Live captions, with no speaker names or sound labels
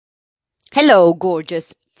Hello,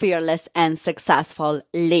 gorgeous, fearless, and successful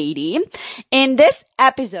lady. In this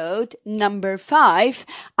episode, number 5,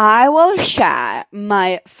 I will share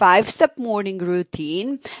my 5-step morning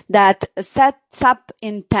routine that sets up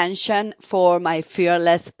intention for my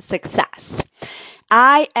fearless success.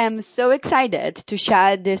 I am so excited to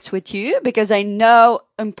share this with you because I know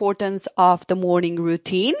importance of the morning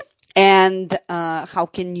routine. And how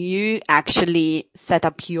can you actually set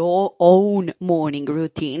up your own morning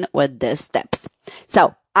routine with these steps?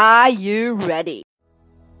 So, are you ready?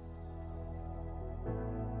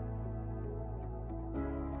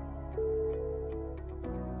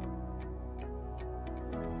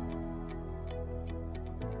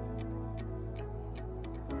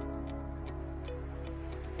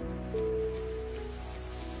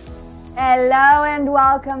 Hello and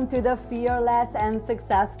welcome to the Fearless and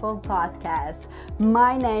Successful podcast.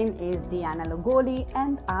 My name is Dijana Llugolli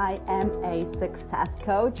and I am a success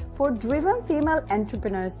coach for driven female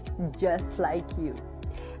entrepreneurs just like you.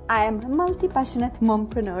 I am a multi-passionate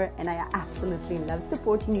mompreneur and I absolutely love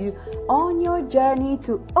supporting you on your journey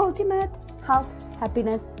to ultimate health,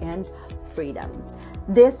 happiness and freedom.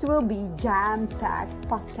 This will be jam-packed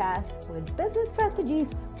podcast with business strategies,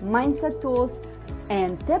 mindset tools,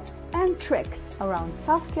 and tips and tricks around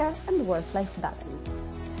self-care and work-life balance.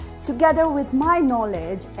 Together with my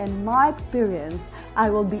knowledge and my experience, I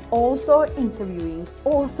will be also interviewing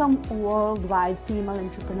awesome worldwide female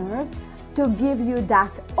entrepreneurs to give you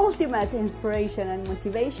that ultimate inspiration and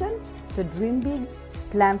motivation to dream big,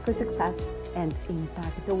 plan for success, and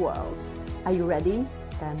impact the world. Are you ready?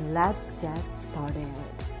 Then let's get started.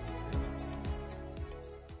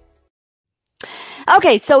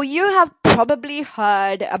 Okay, so you have probably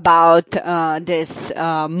heard about this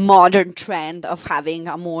modern trend of having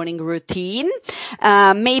a morning routine.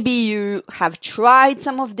 Maybe you have tried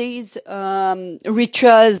some of these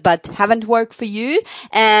rituals but haven't worked for you.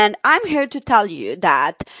 And I'm here to tell you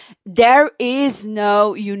that there is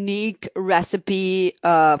no unique recipe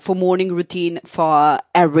for morning routine for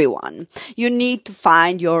everyone. You need to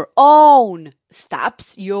find your own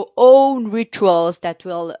steps, your own rituals that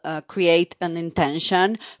will create an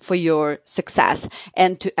intention for your success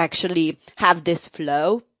and to actually have this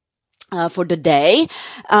flow for the day.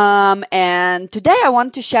 And today I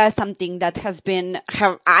want to share something that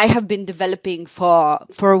I have been developing for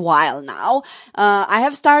a while now. I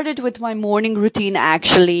have started with my morning routine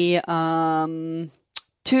actually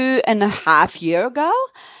 2.5 years ago.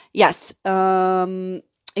 Yes.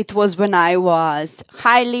 It was when I was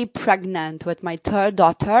highly pregnant with my third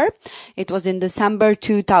daughter. It was in December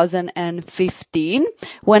 2015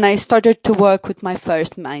 when I started to work with my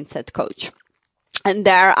first mindset coach. And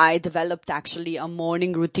there I developed actually a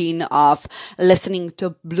morning routine of listening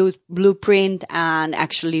to blueprint and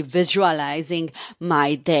actually visualizing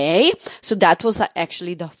my day. So that was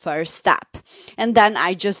actually the first step. And then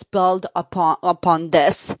I just built upon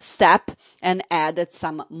this step and added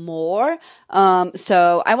some more.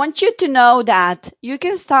 So I want you to know that you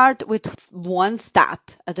can start with one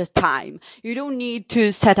step at a time. You don't need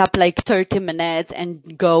to set up like 30 minutes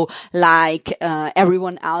and go like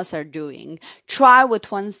everyone else are doing. Try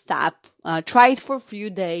with one step, try it for a few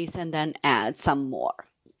days and then add some more.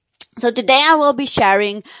 So today I will be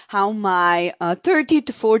sharing how my 30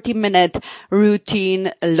 to 40 minute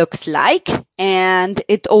routine looks like. And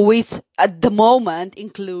it always at the moment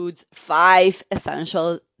includes 5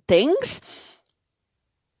 essential things.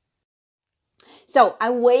 So I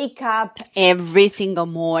wake up every single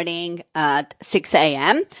morning at 6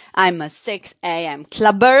 a.m. I'm a 6 a.m.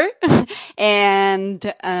 clubber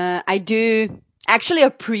and I do actually a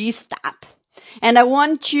pre-step. And I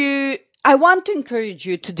want to encourage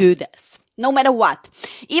you to do this, no matter what.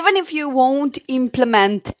 Even if you won't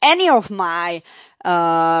implement any of my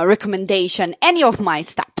recommendation, any of my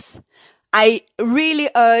steps, I really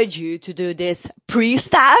urge you to do this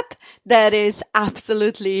pre-step that is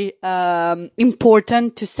absolutely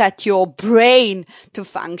important to set your brain to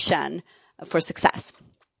function for success.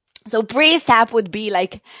 So pre-step would be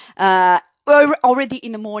like already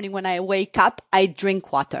in the morning when I wake up, I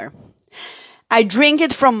drink water. I drink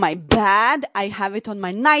it from my bed. I have it on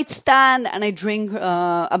my nightstand and I drink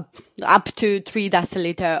up to 3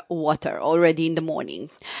 deciliter water already in the morning.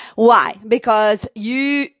 Why? Because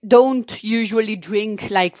you don't usually drink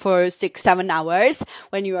like for 6-7 hours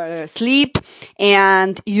when you are asleep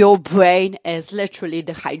and your brain is literally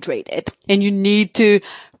dehydrated and you need to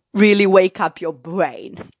really wake up your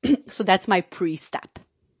brain. So that's my pre-step.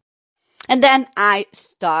 And then I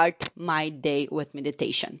start my day with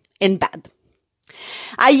meditation in bed.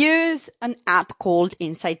 I use an app called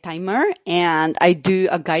Insight Timer and I do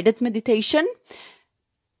a guided meditation.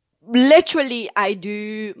 literally, I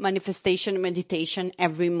do manifestation meditation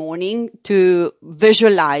every morning to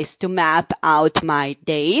visualize, to map out my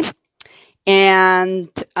day. And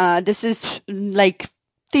this is like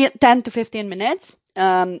 10 to 15 minutes.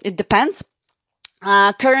 It depends.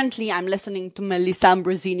 Currently, I'm listening to Melissa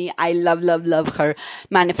Ambrosini. I love, love, love her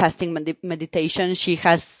manifesting meditation. She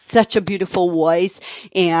has such a beautiful voice,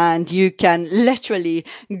 and you can literally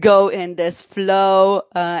go in this flow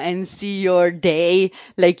and see your day,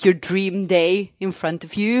 like your dream day in front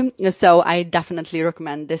of you. So I definitely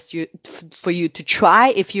recommend this for you to try.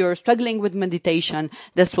 If you're struggling with meditation,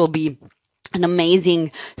 this will be an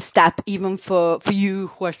amazing step even for you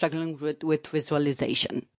who are struggling with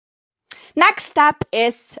visualization. Next step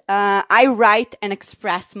is I write and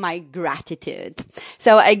express my gratitude.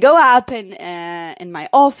 So I go up in my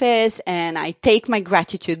office and I take my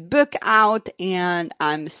gratitude book out and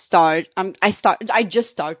I just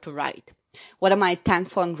start to write. What am I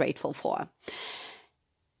thankful and grateful for?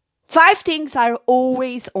 5 things are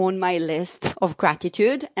always on my list of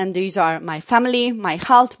gratitude, and these are my family, my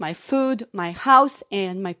health, my food, my house,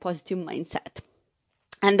 and my positive mindset.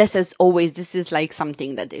 And this is like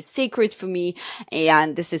something that is sacred for me.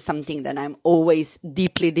 And this is something that I'm always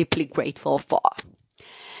deeply, deeply grateful for.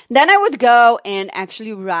 Then I would go and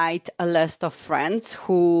actually write a list of friends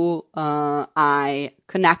who I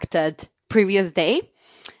connected previous day,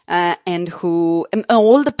 and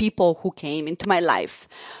all the people who came into my life.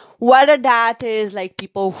 Whether that is like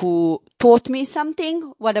people who taught me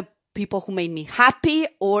something, whether people who made me happy,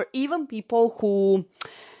 or even people who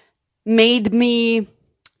made me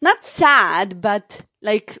not sad, but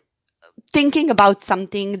like thinking about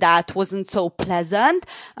something that wasn't so pleasant,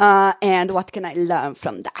 and what can I learn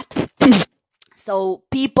from that? So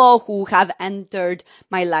people who have entered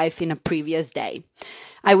my life in a previous day,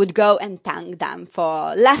 I would go and thank them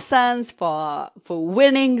for lessons, for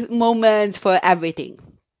winning moments, for everything.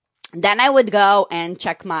 Then I would go and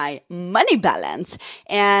check my money balance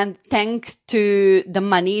and thanks to the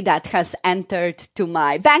money that has entered to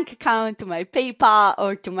my bank account, to my PayPal,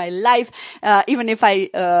 or to my life. Even if I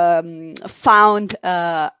found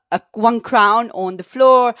 1 crown on the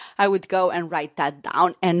floor, I would go and write that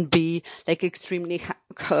down and be like extremely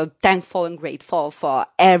thankful and grateful for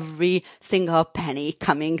every single penny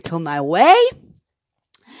coming to my way.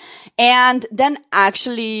 And then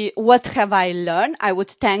actually, what have I learned? I would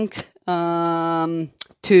thank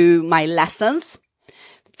to my lessons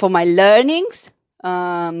for my learnings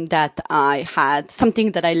that I had,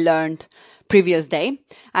 something that I learned previous day.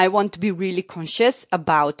 I want to be really conscious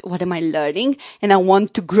about what am I learning, and I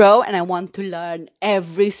want to grow and I want to learn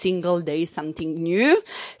every single day something new.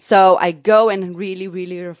 So I go and really,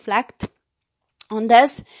 really reflect on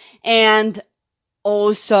this. And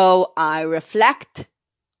also I reflect,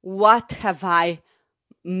 what have I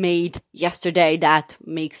made yesterday that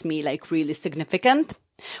makes me like really significant?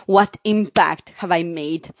 What impact have I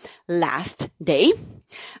made last day?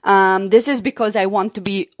 This is because I want to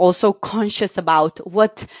be also conscious about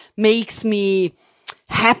what makes me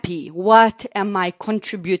happy. What am I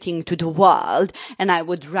contributing to the world? And I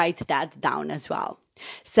would write that down as well.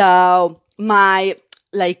 So my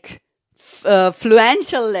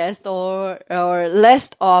fluential list or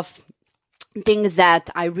list of things that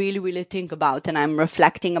I really, really think about and I'm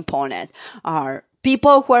reflecting upon it are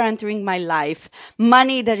people who are entering my life,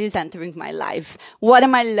 money that is entering my life. What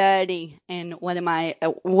am I learning, and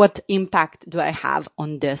what impact do I have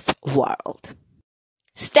on this world?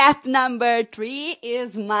 Step number 3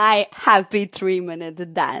 is my happy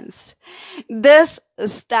 3-minute dance. This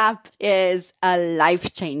step is a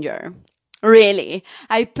life changer. Really.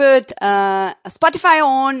 I put Spotify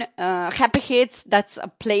on Happy Hits. That's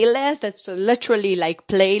a playlist. That's literally like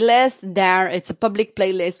playlist. There, it's a public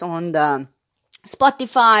playlist on the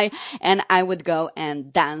Spotify, and I would go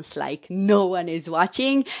and dance like no one is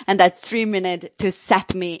watching, and that's 3 minutes to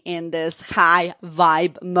set me in this high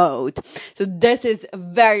vibe mode. So this is a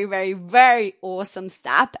very, very, very awesome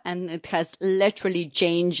step, and it has literally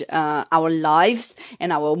changed our lives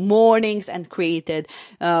and our mornings and created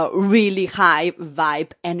really high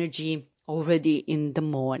vibe energy already in the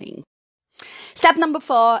morning. Step number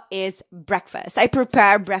 4 is breakfast. I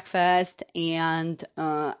prepare breakfast, and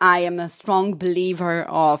I am a strong believer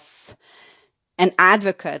of an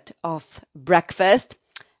advocate of breakfast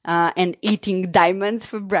and eating diamonds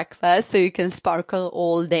for breakfast so you can sparkle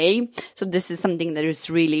all day. So this is something that is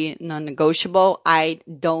really non-negotiable. I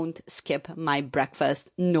don't skip my breakfast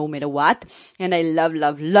no matter what. And I love,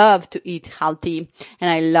 love, love to eat healthy, and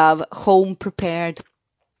I love home prepared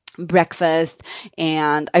breakfast,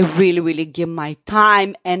 and I really give my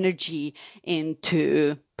time, energy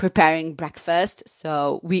into preparing breakfast.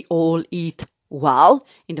 So we all eat well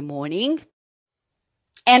in the morning.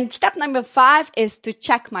 And step number 5 is to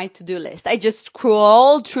check my to-do list. I just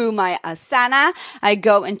scroll through my Asana. I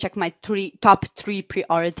go and check my top 3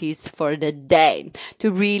 priorities for the day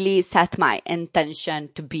to really set my intention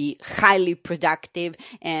to be highly productive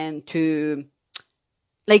and to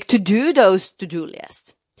do those to-do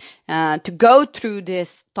lists. To go through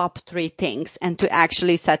these top 3 things and to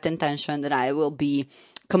actually set intention that I will be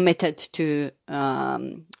committed to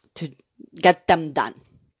get them done.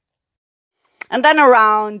 And then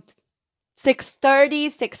around 6:30,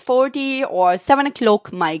 6:40 or 7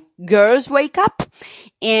 o'clock, my girls wake up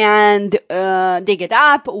and they get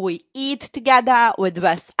up, we eat together, we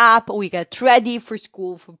dress up, we get ready for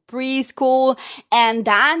school, for preschool, and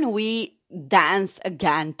then we dance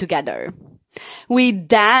again together. We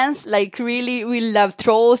dance like really, we love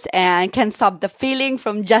Trolls and Can't Stop the Feeling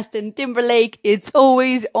from Justin Timberlake. It's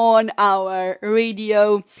always on our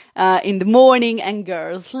radio in the morning, and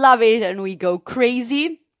girls love it and we go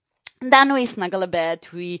crazy. Then we snuggle a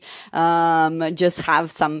bit. We just have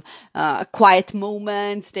some quiet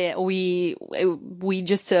moments. That we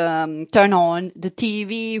just turn on the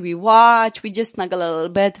TV. We watch. We just snuggle a little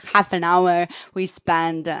bit. Half an hour we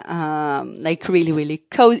spend really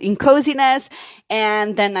in coziness,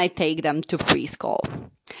 and then I take them to preschool.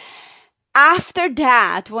 After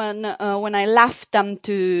that, when I left them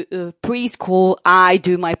to preschool, I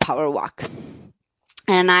do my power walk.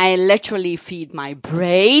 And I literally feed my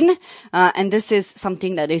brain. And this is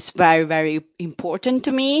something that is very, very important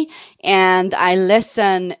to me. And I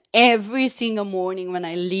listen every single morning when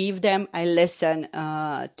I leave them. I listen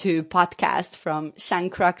to podcasts from Sean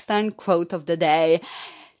Croxton, quote of the day.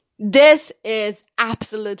 This is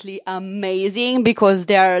absolutely amazing because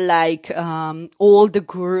they're all the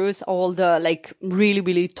gurus, all the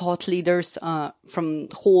really thought leaders from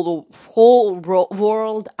whole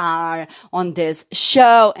world are on this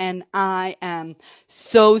show, and I am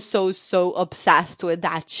so obsessed with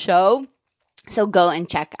that show. So go and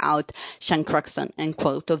check out Sean Croxton and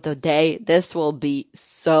quote of the day. This will be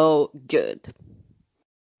so good.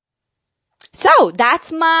 So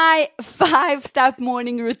that's my 5-step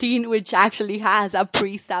morning routine, which actually has a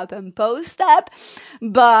pre-step and post-step,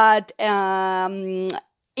 but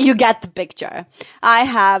you get the picture. I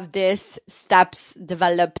have these steps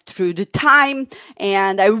developed through the time,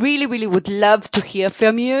 and I really would love to hear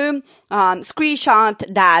from you. Screenshot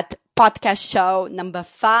that podcast show number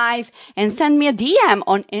 5 and send me a DM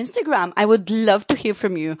on Instagram. I would love to hear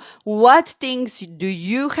from you. What things do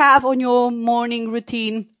you have on your morning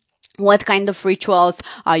routine? What kind of rituals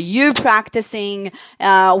are you practicing?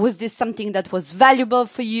 Was this something that was valuable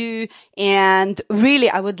for you? And really,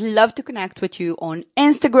 I would love to connect with you on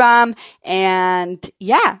Instagram. And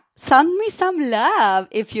yeah, send me some love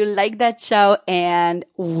if you like that show. And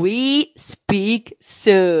we speak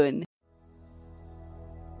soon.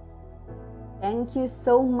 Thank you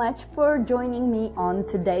so much for joining me on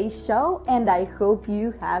today's show, and I hope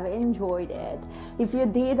you have enjoyed it. If you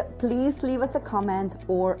did, please leave us a comment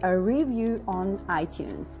or a review on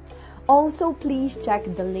iTunes. Also, please check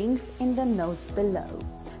the links in the notes below.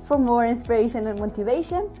 For more inspiration and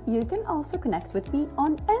motivation, you can also connect with me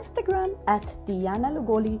on Instagram at Dijana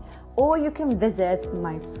Llugolli, or you can visit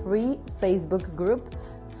my free Facebook group,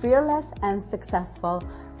 Fearless and Successful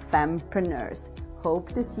Fempreneurs.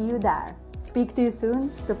 Hope to see you there. Speak to you soon,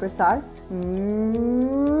 superstar.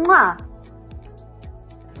 Mwah!